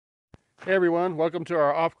Hey everyone, welcome to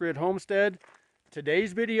our off-grid homestead.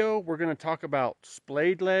 Today's video, we're going to talk about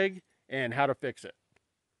splayed leg and how to fix it.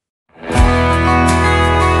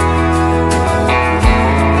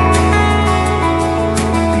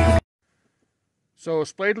 So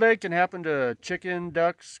splayed leg can happen to chicken,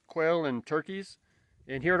 ducks, quail, and turkeys.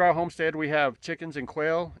 And here at our homestead, we have chickens and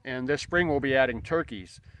quail, and this spring we'll be adding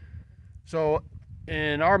turkeys. So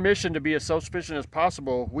in our mission to be as self-sufficient as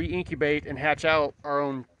possible, we incubate and hatch out our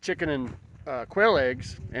own chicken and quail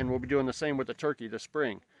eggs, and we'll be doing the same with the turkey this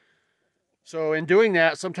spring. So in doing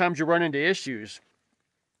that, sometimes you run into issues.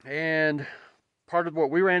 And part of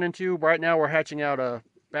what we ran into, right now we're hatching out a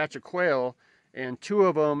batch of quail, and 2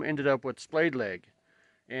 of them ended up with splayed leg.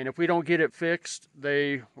 And if we don't get it fixed,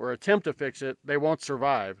 or attempt to fix it, they won't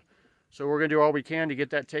survive. So we're going to do all we can to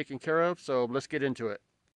get that taken care of, so let's get into it.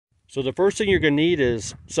 So the first thing you're going to need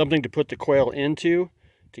is something to put the quail into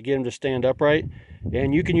to get them to stand upright.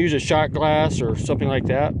 And you can use a shot glass or something like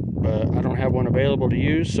that, but I don't have one available to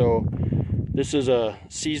use. So this is a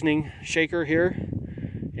seasoning shaker here.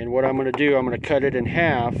 And what I'm going to do, I'm going to cut it in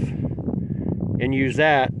half and use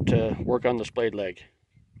that to work on the splayed leg.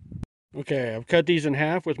 Okay, I've cut these in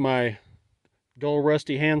half with my dull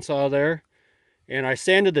rusty handsaw there. And I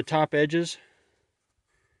sanded the top edges.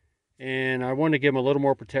 And I wanted to give them a little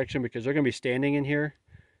more protection because they're going to be standing in here.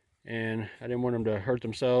 And I didn't want them to hurt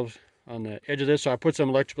themselves on the edge of this. So I put some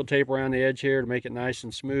electrical tape around the edge here to make it nice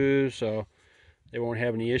and smooth so they won't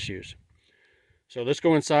have any issues. So let's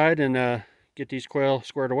go inside and get these quail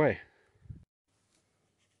squared away.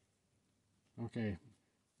 Okay,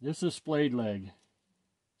 this is splayed leg.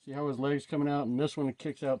 See how his leg's coming out, and this one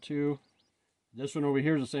kicks out too. This one over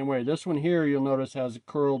here is the same way. This one here, you'll notice, has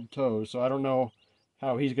curled toes, so I don't know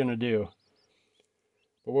how he's going to do.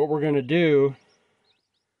 But what we're going to do,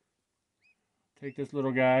 take this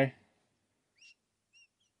little guy,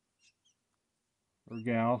 or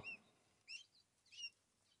gal,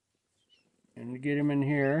 and get him in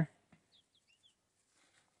here.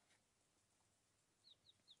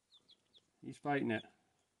 He's fighting it.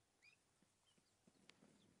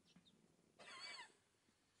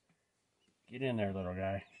 Get in there, little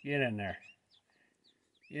guy. Get in there.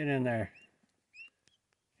 Get in there.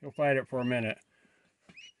 He'll fight it for a minute.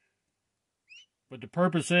 But the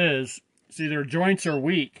purpose is, see, their joints are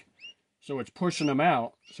weak, so it's pushing them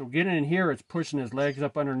out. So getting in here, it's pushing his legs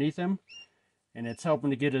up underneath him, and it's helping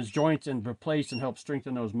to get his joints in place and help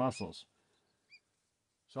strengthen those muscles.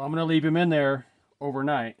 So I'm going to leave him in there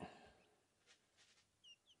overnight.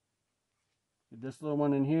 Get this little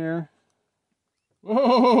one in here.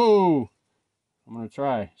 Whoa! I'm going to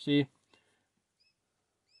try. See?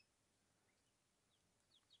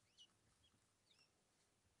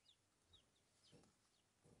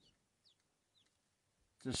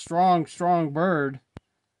 It's a strong, strong bird.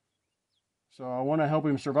 So I want to help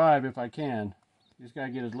him survive if I can. Just got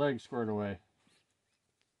to get his legs squared away.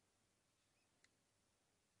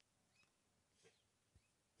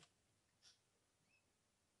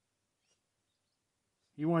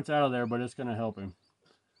 He wants out of there, but it's going to help him.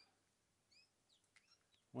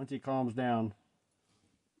 Once he calms down.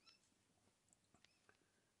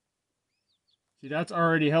 See, that's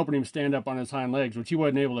already helping him stand up on his hind legs, which he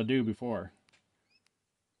wasn't able to do before.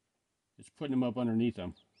 It's putting him up underneath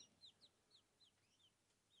him.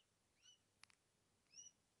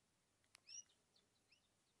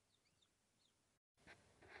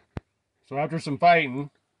 So after some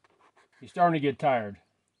fighting, he's starting to get tired.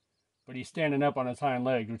 But he's standing up on his hind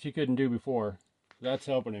legs, which he couldn't do before. That's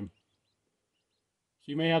helping him.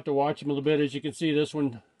 So you may have to watch him a little bit. As you can see, this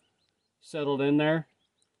one settled in there.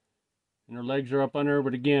 And her legs are up under her.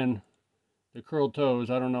 But again, the curled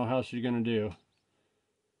toes, I don't know how she's going to do.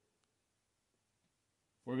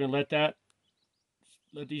 We're going to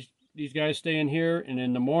let these guys stay in here. And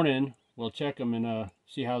in the morning, we'll check them and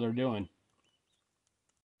see how they're doing.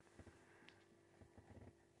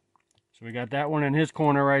 So we got that one in his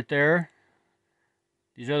corner right there.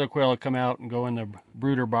 These other quail will come out and go in the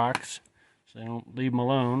brooder box, so they don't leave them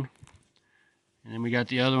alone. And then we got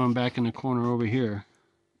the other one back in the corner over here.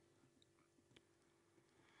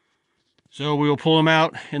 So we will pull them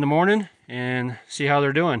out in the morning and see how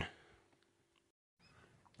they're doing.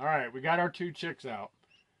 All right, we got our 2 chicks out.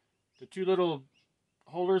 The 2 little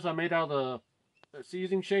holders I made out of the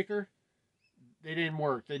seasoning shaker, they didn't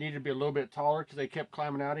work. They needed to be a little bit taller because they kept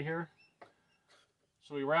climbing out of here.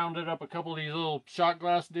 So we rounded up a couple of these little shot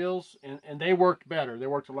glass deals, and they worked better. They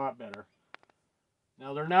worked a lot better.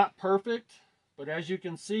 Now, they're not perfect, but as you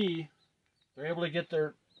can see, they're able to get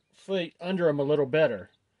their feet under them a little better.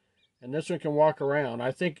 And this one can walk around.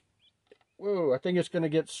 I think it's going to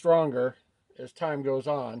get stronger as time goes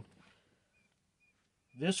on.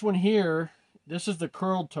 This one here, this is the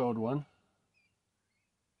curled toed one.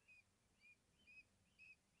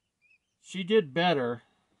 She did better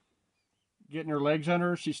getting her legs under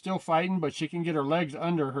her. She's still fighting, but she can get her legs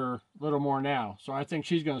under her a little more now. So I think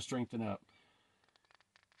she's going to strengthen up.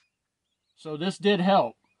 So this did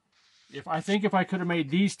help. I think if I could have made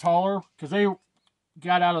these taller, because they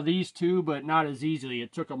got out of these too, but not as easily.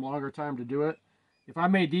 It took them longer time to do it. If I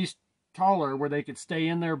made these taller where they could stay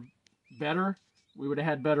in there better, we would have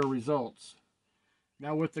had better results.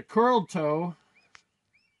 Now with the curled toe,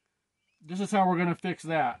 this is how we're going to fix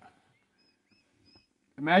that.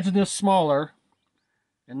 Imagine this smaller,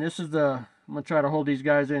 and this is the, I'm going to try to hold these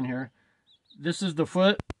guys in here. This is the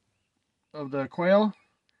foot of the quail.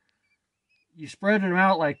 You spread them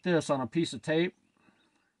out like this on a piece of tape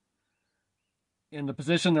in the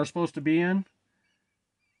position they're supposed to be in.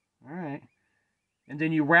 All right. And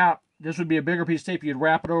then you wrap, this would be a bigger piece of tape, you'd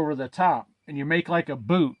wrap it over the top, and you make like a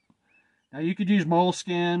boot. Now you could use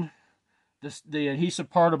moleskin, the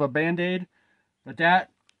adhesive part of a Band-Aid, but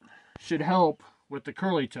that should help with the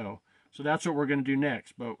curly toe. So that's what we're going to do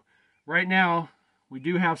next. But right now, we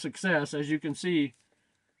do have success, as you can see,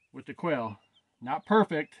 with the quail. Not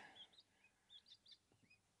perfect,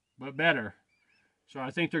 but better. So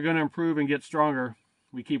I think they're going to improve and get stronger.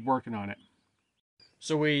 We keep working on it.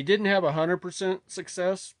 So we didn't have 100%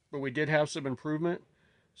 success, but we did have some improvement.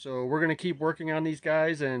 So we're going to keep working on these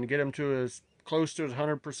guys and get them to as close to as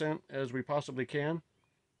 100% as we possibly can.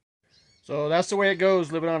 So that's the way it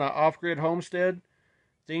goes living on an off-grid homestead.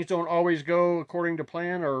 Things don't always go according to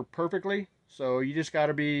plan or perfectly, so you just got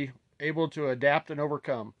to be able to adapt and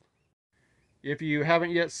overcome. If you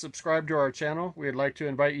haven't yet subscribed to our channel, we'd like to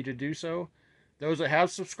invite you to do so. Those that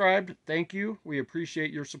have subscribed, thank you. We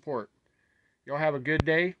appreciate your support. Y'all have a good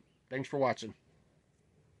day. Thanks for watching.